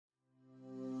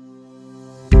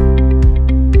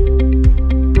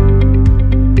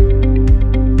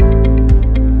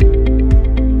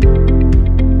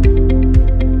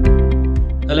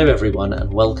everyone,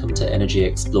 and welcome to Energy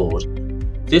Explored.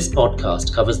 This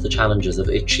podcast covers the challenges of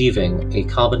achieving a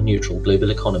carbon-neutral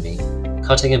global economy,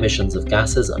 cutting emissions of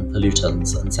gases and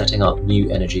pollutants, and setting up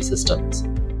new energy systems.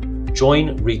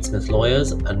 Join Reed Smith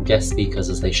lawyers and guest speakers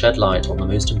as they shed light on the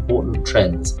most important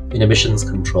trends in emissions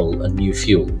control and new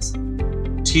fuels.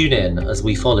 Tune in as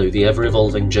we follow the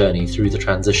ever-evolving journey through the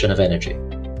transition of energy.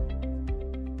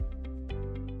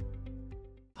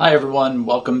 Hi everyone,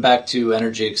 welcome back to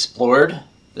Energy Explored.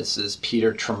 This is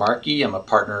Peter Tremarchi. I'm a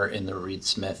partner in the Reed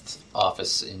Smith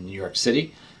office in New York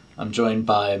City. I'm joined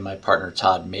by my partner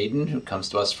Todd Maiden, who comes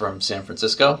to us from San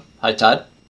Francisco. Hi Todd.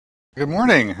 Good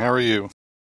morning, how are you?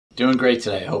 Doing great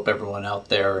today. I hope everyone out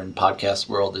there in podcast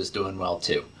world is doing well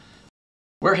too.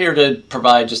 We're here to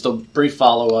provide just a brief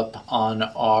follow-up on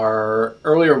our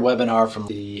earlier webinar from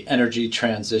the energy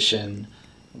transition.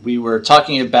 We were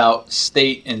talking about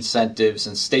state incentives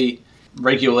and state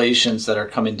regulations that are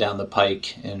coming down the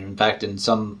pike, and in fact in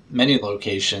many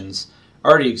locations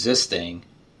already existing,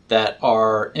 that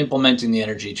are implementing the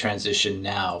energy transition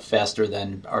now faster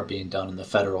than are being done in the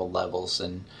federal levels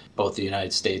in both the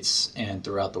United States and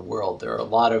throughout the world. There are a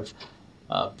lot of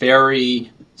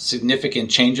very significant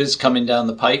changes coming down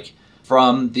the pike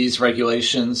from these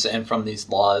regulations and from these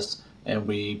laws, and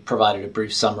we provided a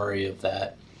brief summary of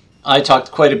that. I talked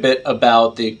quite a bit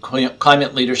about the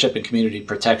Climate Leadership and Community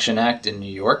Protection Act in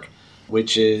New York,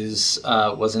 which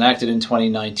was enacted in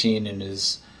 2019 and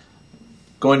is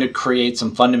going to create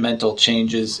some fundamental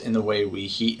changes in the way we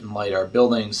heat and light our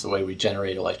buildings, the way we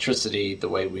generate electricity, the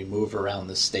way we move around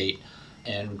the state,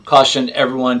 and cautioned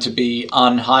everyone to be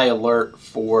on high alert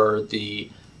for the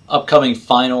upcoming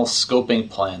final scoping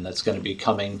plan that's going to be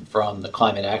coming from the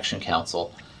Climate Action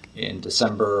Council in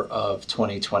December of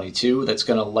 2022. That's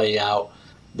going to lay out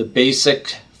the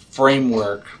basic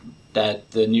framework that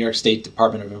the New York State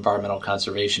Department of Environmental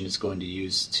Conservation is going to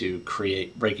use to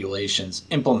create regulations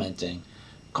implementing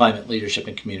Climate Leadership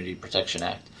and Community Protection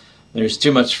Act. There's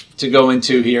too much to go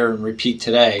into here and repeat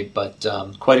today, but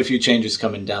quite a few changes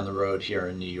coming down the road here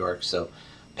in New York, so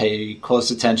pay close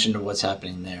attention to what's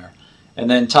happening there. And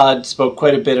then Todd spoke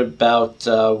quite a bit about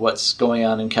what's going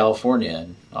on in California,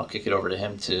 and I'll kick it over to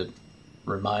him to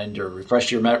remind or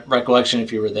refresh your recollection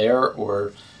if you were there,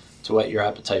 or to whet your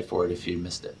appetite for it if you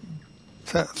missed it.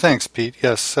 Thanks, Pete.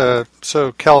 Yes,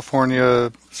 so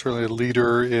California certainly a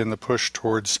leader in the push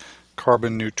towards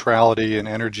carbon neutrality and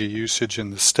energy usage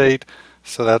in the state.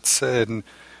 So that's, and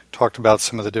talked about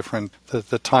some of the different,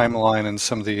 the timeline and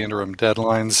some of the interim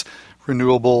deadlines.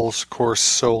 Renewables, of course,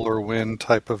 solar, wind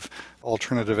type of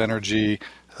alternative energy,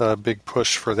 big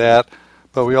push for that.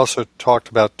 But we also talked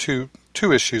about two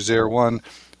issues there. One,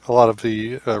 a lot of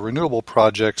the renewable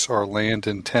projects are land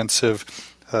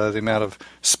intensive. The amount of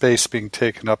space being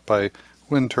taken up by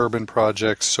wind turbine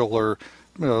projects, solar,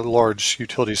 large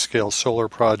utility scale solar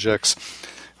projects.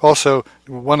 Also,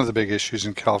 one of the big issues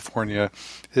in California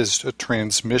is a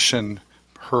transmission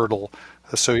hurdle.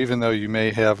 So even though you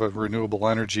may have a renewable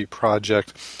energy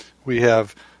project, we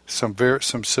have some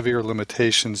severe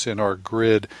limitations in our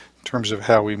grid in terms of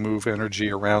how we move energy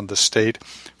around the state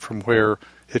from where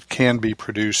it can be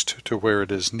produced to where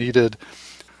it is needed.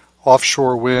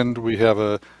 Offshore wind, we have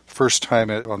a first time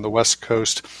on the West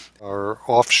Coast, our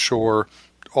offshore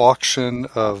auction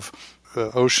of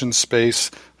ocean space.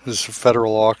 This is a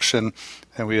federal auction,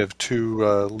 and we have two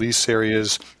lease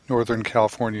areas, Northern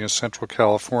California, Central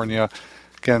California.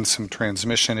 Again, some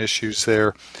transmission issues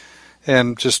there.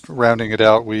 And just rounding it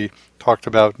out, we talked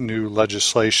about new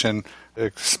legislation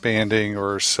expanding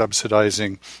or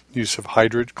subsidizing use of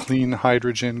clean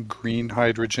hydrogen, green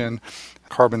hydrogen,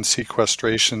 carbon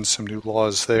sequestration, some new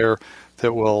laws there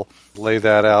that will lay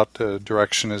that out,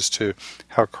 direction as to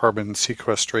how carbon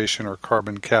sequestration or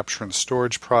carbon capture and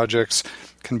storage projects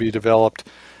can be developed.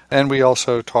 And we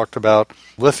also talked about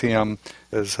lithium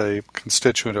as a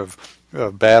constituent of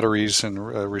batteries and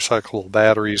recyclable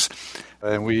batteries.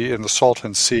 And we, in the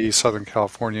Salton Sea, Southern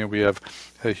California, we have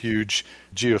a huge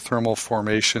geothermal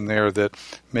formation there that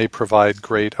may provide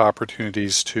great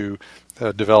opportunities to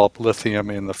develop lithium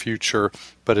in the future,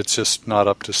 but it's just not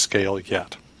up to scale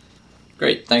yet.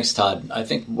 Great. Thanks, Todd. I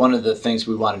think one of the things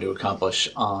we wanted to accomplish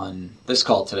on this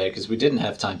call today, because we didn't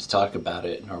have time to talk about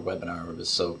it in our webinar, it was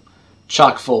so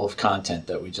chock full of content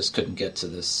that we just couldn't get to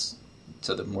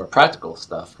the more practical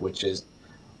stuff, which is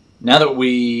now that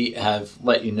we have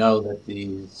let you know that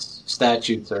these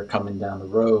statutes are coming down the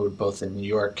road, both in New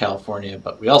York, California,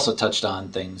 but we also touched on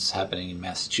things happening in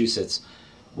Massachusetts,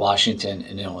 Washington,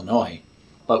 and Illinois.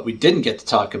 But we didn't get to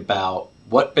talk about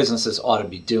what businesses ought to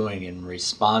be doing in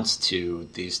response to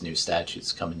these new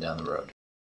statutes coming down the road.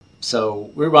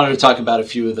 So we wanted to talk about a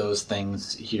few of those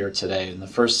things here today. And the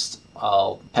first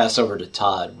I'll pass over to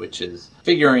Todd, which is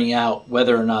figuring out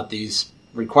whether or not these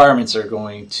requirements are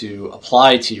going to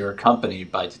apply to your company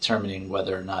by determining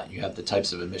whether or not you have the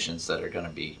types of emissions that are going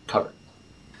to be covered.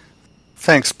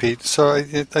 Thanks, Pete. So I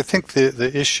think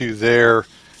the issue there,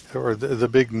 or the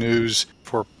big news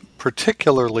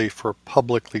particularly for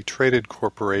publicly traded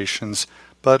corporations,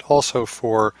 but also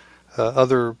for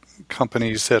other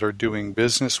companies that are doing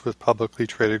business with publicly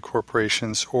traded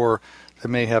corporations, or that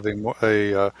may have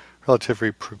a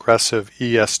relatively progressive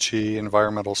ESG,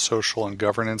 environmental, social, and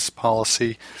governance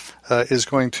policy, is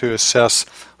going to assess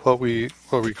what we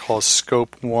call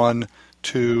Scope 1,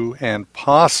 2, and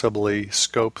possibly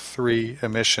Scope 3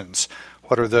 emissions.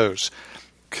 What are those?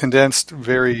 Condensed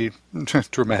very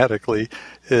dramatically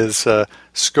is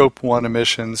Scope 1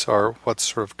 emissions are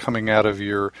what's sort of coming out of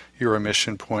your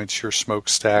emission points, your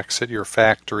smokestacks at your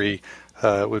factory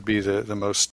would be the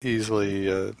most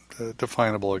easily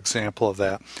definable example of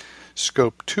that.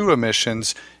 Scope 2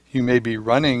 emissions, you may be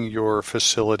running your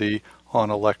facility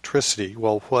on electricity.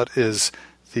 Well, what is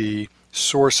the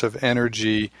source of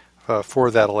energy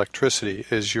for that electricity?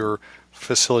 Is your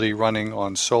facility running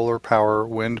on solar power,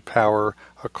 wind power,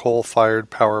 a coal-fired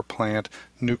power plant,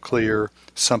 nuclear,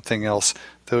 something else?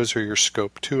 Those are your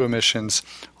Scope 2 emissions.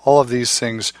 All of these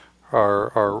things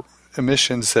are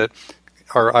emissions that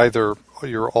are either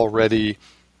you're already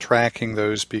tracking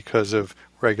those because of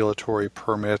regulatory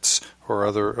permits or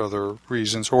other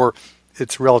reasons, or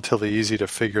it's relatively easy to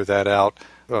figure that out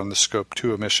on the Scope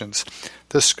 2 emissions.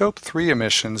 The Scope 3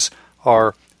 emissions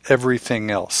are everything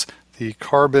else. The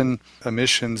carbon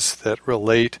emissions that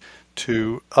relate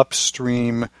to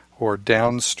upstream or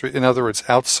downstream, in other words,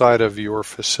 outside of your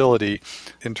facility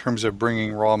in terms of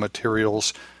bringing raw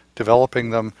materials, developing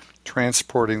them,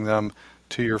 transporting them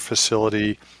to your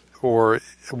facility, or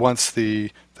once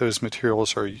those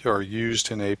materials are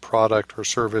used in a product or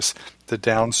service, the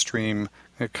downstream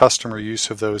customer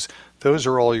use of those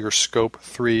are all your Scope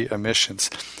 3 emissions.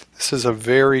 This is a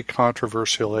very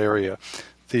controversial area.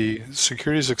 The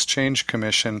Securities Exchange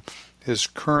Commission is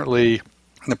currently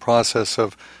in the process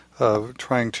of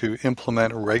trying to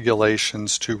implement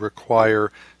regulations to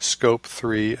require Scope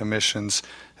 3 emissions,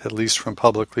 at least from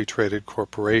publicly traded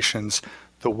corporations.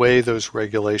 The way those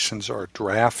regulations are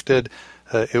drafted,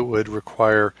 it would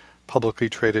require publicly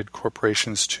traded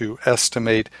corporations to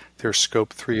estimate their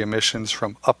Scope 3 emissions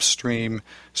from upstream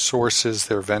sources,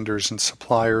 their vendors and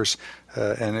suppliers,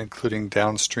 and including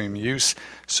downstream use.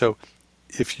 So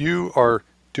if you are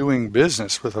doing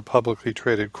business with a publicly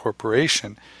traded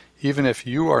corporation, even if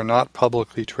you are not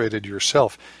publicly traded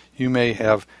yourself, you may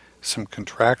have some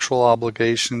contractual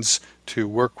obligations to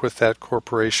work with that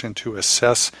corporation to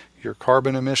assess your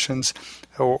carbon emissions,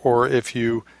 or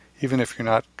even if you're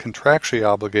not contractually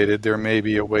obligated, there may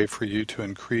be a way for you to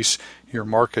increase your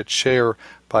market share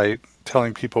by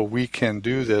telling people, we can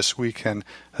do this, we can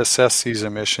assess these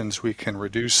emissions, we can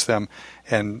reduce them,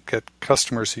 and get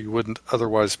customers that you wouldn't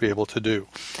otherwise be able to do.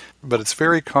 But it's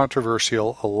very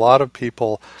controversial. A lot of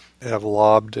people have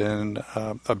lobbed in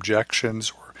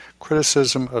objections or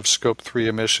criticism of Scope 3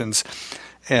 emissions,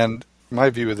 and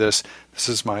my view of this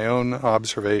is my own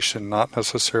observation, not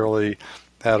necessarily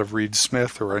that of Reed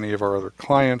Smith or any of our other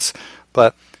clients,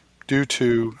 but due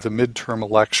to the midterm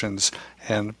elections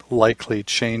and likely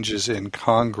changes in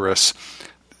Congress,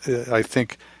 I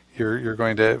think you're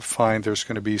going to find there's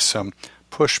going to be some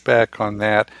pushback on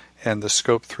that, and the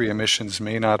Scope 3 emissions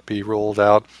may not be rolled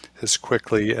out as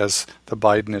quickly as the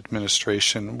Biden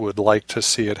administration would like to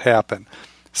see it happen.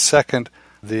 Second,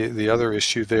 the other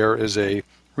issue there is a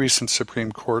recent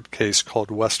Supreme Court case called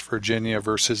West Virginia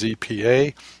versus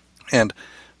EPA, and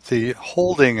the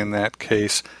holding in that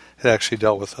case, it actually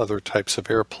dealt with other types of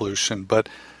air pollution, but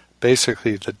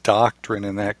basically the doctrine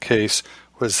in that case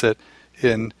was that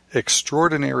in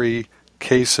extraordinary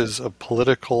cases of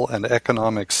political and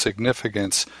economic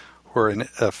significance, where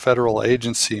a federal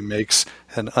agency makes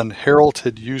an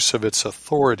unheralded use of its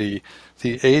authority,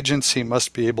 the agency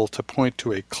must be able to point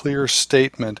to a clear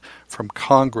statement from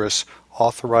Congress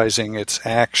authorizing its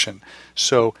action.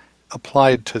 So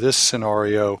applied to this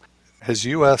scenario, has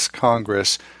U.S.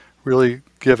 Congress really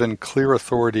given clear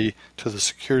authority to the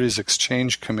Securities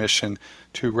Exchange Commission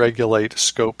to regulate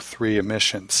Scope 3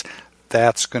 emissions?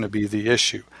 That's going to be the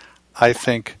issue. I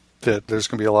think that there's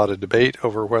going to be a lot of debate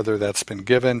over whether that's been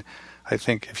given. I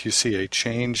think if you see a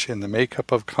change in the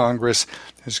makeup of Congress,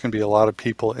 there's going to be a lot of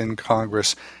people in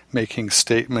Congress making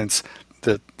statements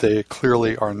that they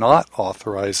clearly are not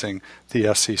authorizing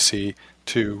the SEC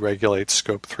to regulate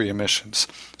Scope 3 emissions.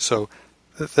 So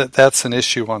that's an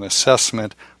issue on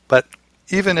assessment, but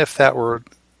even if that were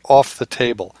off the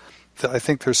table, I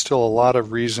think there's still a lot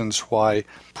of reasons why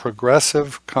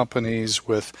progressive companies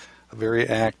with very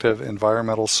active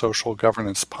environmental social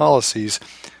governance policies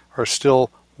are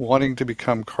still wanting to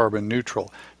become carbon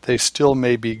neutral. They still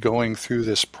may be going through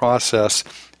this process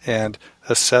and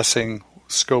assessing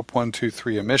scope 1, 2,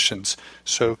 3 emissions.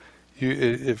 So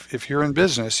if you're in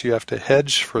business, you have to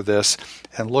hedge for this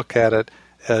and look at it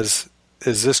as,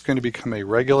 is this going to become a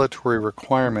regulatory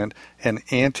requirement and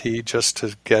ante just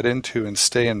to get into and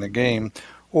stay in the game?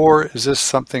 Or is this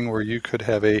something where you could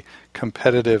have a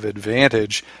competitive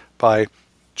advantage by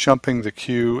jumping the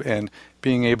queue and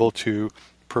being able to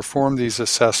perform these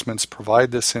assessments, provide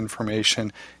this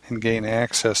information, and gain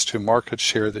access to market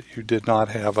share that you did not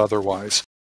have otherwise?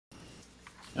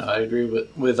 I agree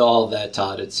with all of that,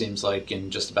 Todd. It seems like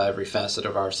in just about every facet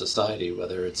of our society,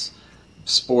 whether it's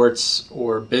sports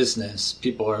or business,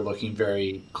 people are looking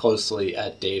very closely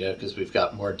at data because we've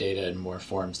got more data in more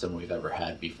forms than we've ever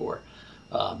had before.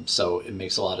 So it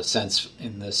makes a lot of sense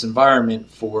in this environment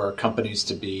for companies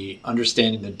to be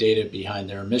understanding the data behind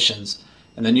their emissions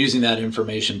and then using that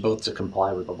information both to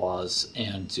comply with the laws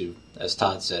and to, as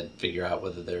Todd said, figure out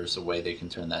whether there's a way they can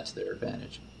turn that to their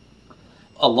advantage.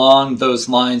 Along those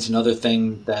lines, another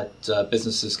thing that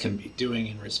businesses can be doing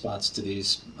in response to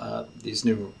these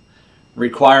new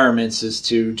requirements is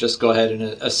to just go ahead and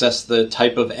assess the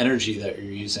type of energy that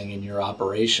you're using in your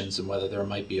operations and whether there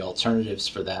might be alternatives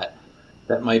for that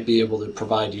might be able to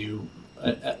provide you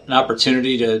an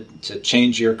opportunity to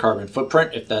change your carbon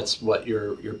footprint if that's what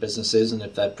your business is and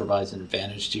if that provides an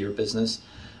advantage to your business,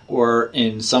 or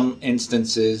in some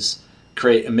instances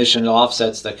create emission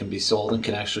offsets that can be sold and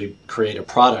can actually create a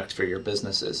product for your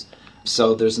businesses.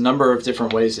 So there's a number of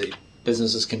different ways that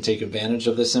businesses can take advantage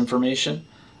of this information.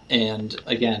 And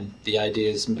again, the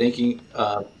idea is making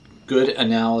a good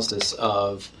analysis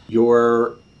of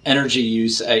your energy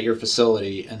use at your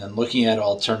facility and then looking at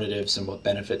alternatives and what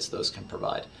benefits those can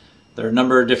provide. There are a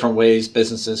number of different ways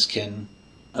businesses can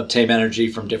obtain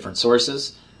energy from different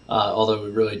sources, although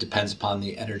it really depends upon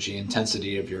the energy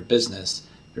intensity of your business.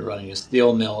 If you're running a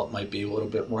steel mill, it might be a little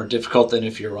bit more difficult than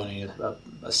if you're running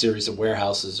a series of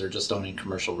warehouses or just owning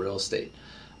commercial real estate.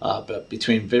 But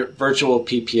between virtual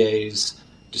PPAs,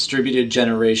 distributed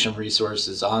generation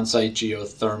resources, on-site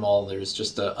geothermal, there's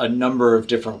just a number of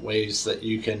different ways that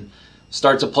you can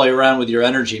start to play around with your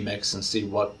energy mix and see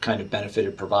what kind of benefit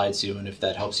it provides you and if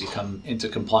that helps you come into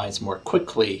compliance more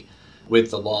quickly with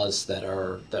the laws that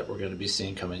we're going to be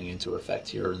seeing coming into effect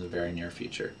here in the very near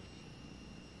future.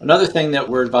 Another thing that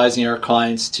we're advising our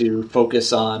clients to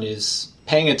focus on is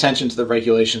paying attention to the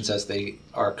regulations as they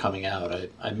are coming out.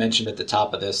 I mentioned at the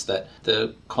top of this that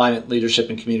the Climate Leadership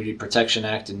and Community Protection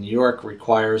Act in New York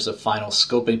requires a final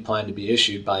scoping plan to be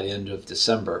issued by the end of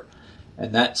December.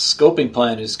 And that scoping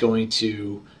plan is going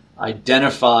to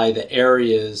identify the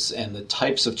areas and the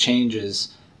types of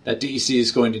changes that DEC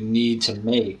is going to need to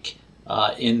make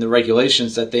in the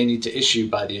regulations that they need to issue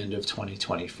by the end of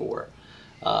 2024.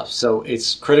 So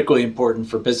it's critically important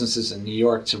for businesses in New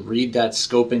York to read that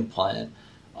scoping plan,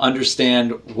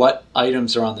 understand what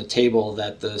items are on the table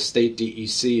that the state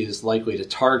DEC is likely to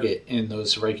target in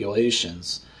those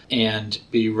regulations, and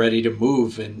be ready to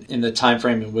move in the time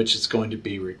frame in which it's going to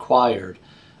be required.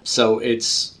 So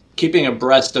it's keeping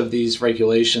abreast of these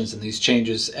regulations and these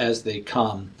changes as they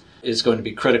come is going to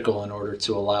be critical in order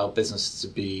to allow businesses to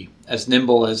be as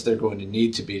nimble as they're going to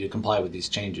need to be to comply with these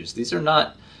changes. These are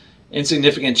not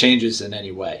insignificant changes in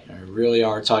any way. We really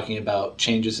are talking about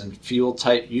changes in fuel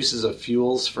type, uses of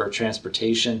fuels for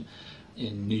transportation.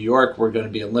 In New York, we're going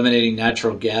to be eliminating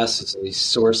natural gas as a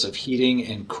source of heating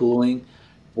and cooling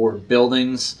for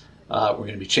buildings. We're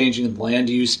going to be changing land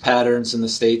use patterns in the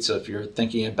state. So if you're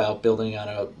thinking about building on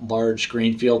a large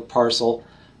greenfield parcel,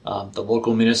 the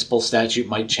local municipal statute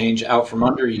might change out from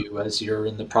under you as you're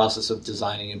in the process of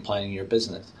designing and planning your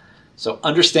business. So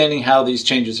understanding how these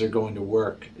changes are going to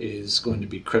work is going to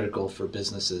be critical for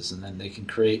businesses, and then they can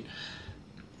create,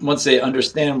 once they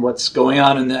understand what's going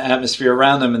on in the atmosphere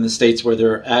around them in the states where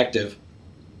they're active,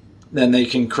 then they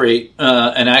can create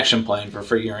an action plan for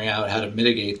figuring out how to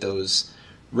mitigate those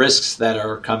risks that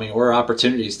are coming or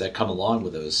opportunities that come along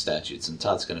with those statutes. And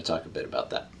Todd's going to talk a bit about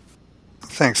that.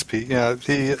 Thanks, Pete. Yeah,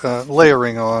 the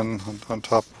layering on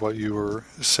top of what you were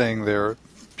saying there,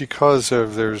 because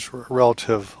there's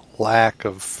relative lack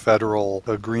of federal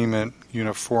agreement,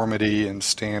 uniformity, and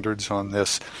standards on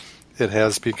this, it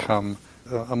has become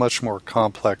a much more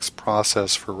complex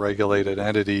process for regulated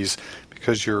entities,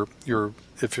 because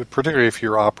particularly if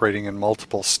you're operating in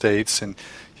multiple states, and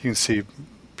you can see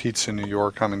Pete's in New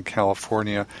York, I'm in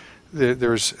California,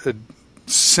 there's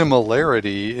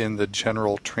similarity in the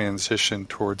general transition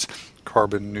towards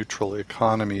carbon neutral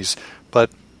economies,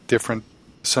 but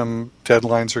some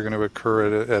deadlines are going to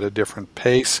occur at a different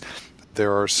pace.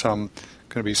 There are going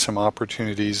to be some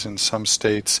opportunities in some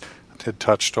states. Had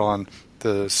touched on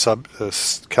the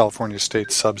California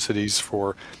state subsidies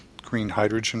for green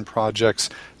hydrogen projects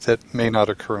that may not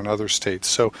occur in other states.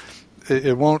 So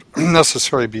it won't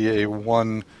necessarily be a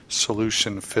one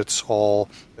solution fits all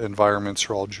environments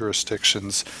or all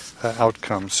jurisdictions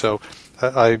outcome. So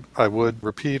I would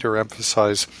repeat or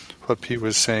emphasize what Pete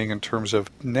was saying in terms of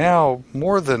now,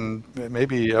 more than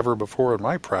maybe ever before in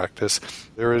my practice,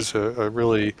 there is a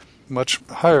really much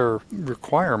higher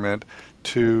requirement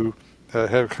to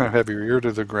have your ear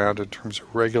to the ground in terms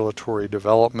of regulatory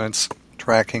developments,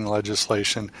 tracking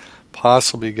legislation,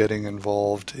 possibly getting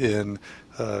involved in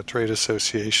trade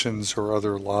associations or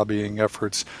other lobbying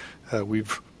efforts.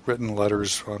 We've written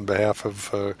letters on behalf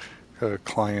of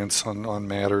clients on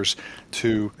matters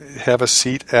to have a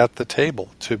seat at the table,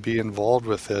 to be involved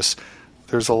with this.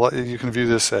 There's a lot. You can view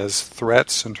this as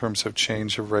threats in terms of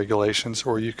change of regulations,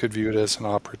 or you could view it as an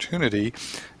opportunity.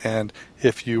 And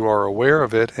if you are aware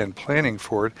of it and planning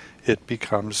for it, it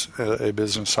becomes a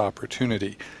business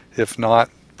opportunity. If not,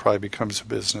 it probably becomes a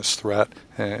business threat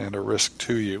and a risk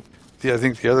to you. I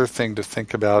think the other thing to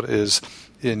think about is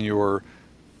in your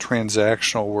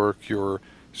transactional work, your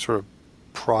sort of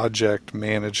project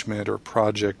management or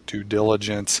project due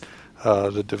diligence,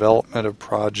 the development of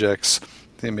projects,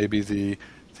 maybe the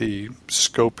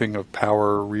scoping of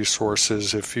power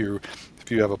resources. If you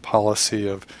have a policy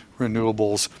of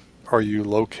renewables, are you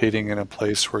locating in a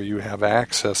place where you have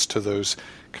access to those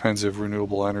kinds of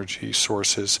renewable energy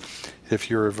sources?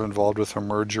 If you're involved with a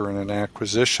merger and an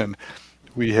acquisition,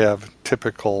 we have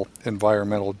typical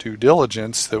environmental due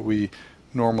diligence that we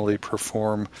normally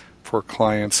perform for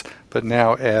clients, but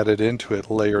now added into it,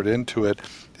 layered into it,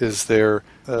 is there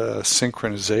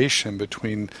synchronization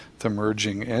between the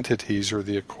merging entities or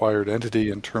the acquired entity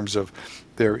in terms of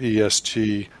their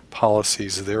ESG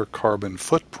policies, their carbon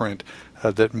footprint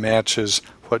that matches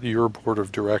what your board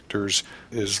of directors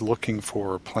is looking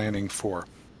for or planning for?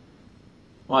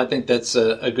 Well, I think that's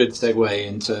a good segue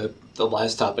into the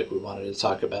last topic we wanted to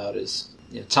talk about, is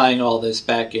tying all this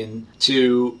back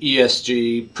into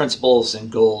ESG principles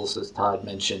and goals, as Todd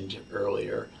mentioned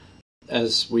earlier.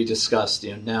 As we discussed,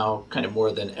 now kind of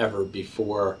more than ever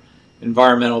before,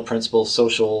 environmental principles,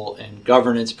 social and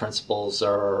governance principles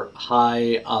are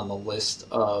high on the list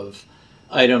of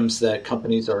items that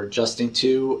companies are adjusting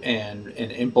to and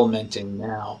implementing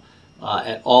now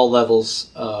at all levels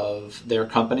of their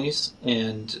companies.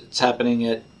 And it's happening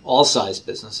at all size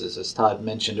businesses. As Todd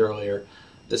mentioned earlier,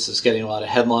 this is getting a lot of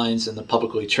headlines in the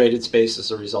publicly traded space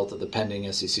as a result of the pending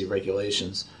SEC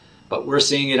regulations. But we're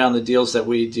seeing it on the deals that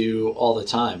we do all the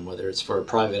time, whether it's for a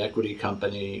private equity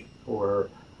company or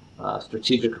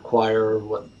strategic acquirer.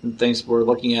 What things we're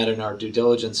looking at in our due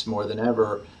diligence more than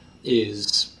ever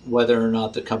is whether or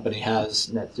not the company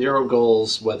has net zero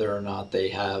goals, whether or not they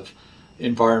have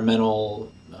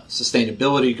environmental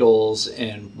sustainability goals,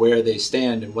 and where they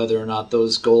stand, and whether or not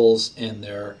those goals and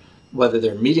whether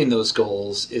they're meeting those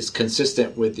goals is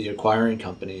consistent with the acquiring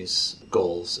company's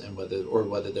goals, and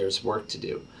whether there's work to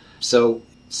do. So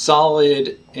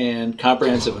solid and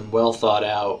comprehensive and well thought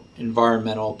out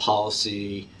environmental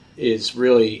policy is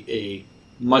really a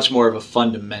much more of a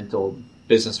fundamental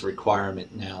business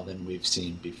requirement now than we've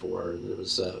seen before. There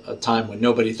was a time when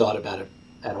nobody thought about it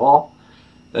at all.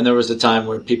 Then there was a time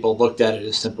where people looked at it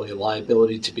as simply a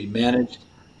liability to be managed.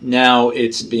 Now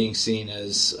it's being seen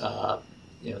as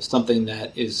something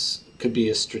that could be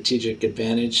a strategic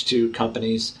advantage to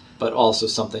companies, but also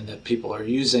something that people are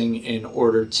using in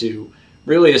order to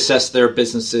really assess their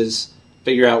businesses,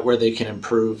 figure out where they can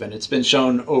improve. And it's been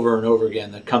shown over and over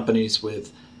again that companies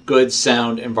with good,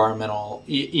 sound environmental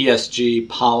ESG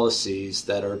policies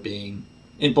that are being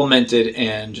implemented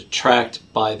and tracked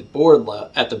by the board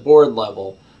at the board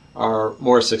level are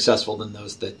more successful than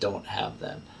those that don't have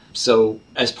them. So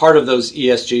as part of those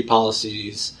ESG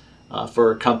policies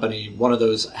for a company, one of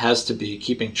those has to be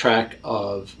keeping track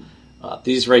of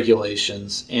these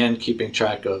regulations and keeping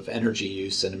track of energy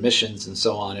use and emissions and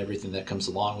so on, everything that comes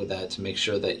along with that, to make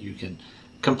sure that you can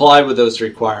comply with those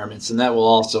requirements. And that will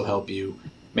also help you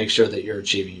make sure that you're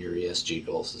achieving your ESG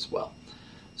goals as well.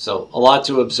 So a lot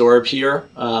to absorb here.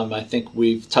 I think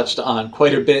we've touched on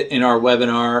quite a bit in our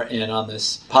webinar and on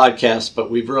this podcast,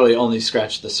 but we've really only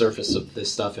scratched the surface of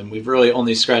this stuff. And we've really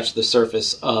only scratched the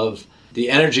surface of the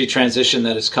energy transition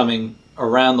that is coming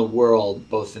around the world,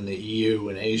 both in the EU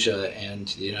and Asia and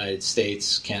the United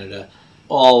States, Canada,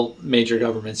 all major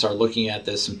governments are looking at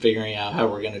this and figuring out how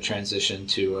we're going to transition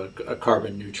to a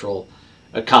carbon neutral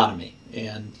economy.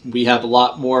 And we have a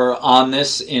lot more on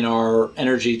this in our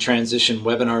energy transition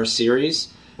webinar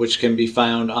series, which can be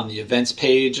found on the events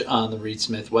page on the Reed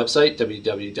Smith website,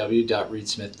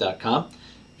 www.reedsmith.com.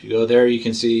 If you go there, you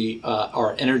can see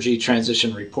our energy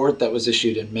transition report that was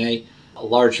issued in May, a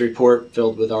large report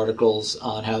filled with articles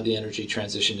on how the energy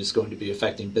transition is going to be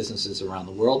affecting businesses around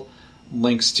the world,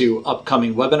 links to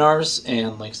upcoming webinars,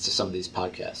 and links to some of these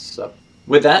podcasts. So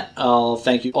with that, I'll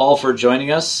thank you all for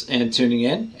joining us and tuning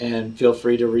in, and feel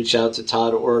free to reach out to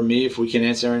Todd or me if we can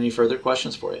answer any further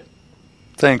questions for you.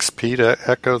 Thanks, Pete. I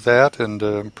echo that and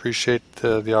appreciate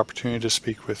the opportunity to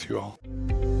speak with you all.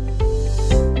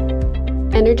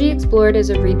 Energy Explored is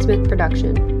a Reed Smith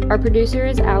production. Our producer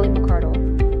is Ali McCardle.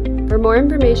 For more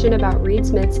information about Reed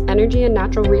Smith's energy and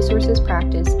natural resources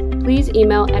practice, please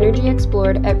email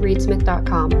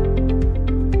energyexplored@reedsmith.com.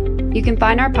 You can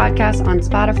find our podcasts on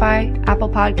Spotify, Apple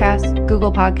Podcasts,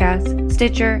 Google Podcasts,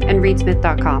 Stitcher, and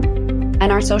reedsmith.com,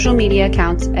 and our social media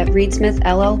accounts at Reed Smith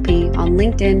LLP on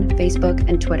LinkedIn, Facebook,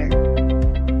 and Twitter.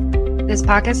 This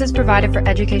podcast is provided for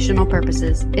educational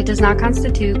purposes. It does not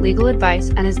constitute legal advice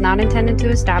and is not intended to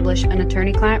establish an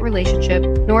attorney-client relationship,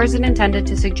 nor is it intended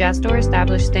to suggest or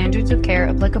establish standards of care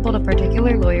applicable to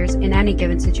particular lawyers in any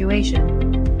given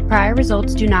situation. Prior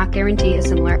results do not guarantee a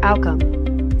similar outcome.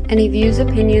 Any views,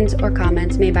 opinions, or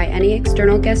comments made by any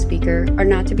external guest speaker are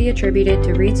not to be attributed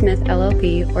to Reed Smith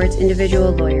LLP or its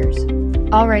individual lawyers.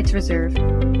 All rights reserved.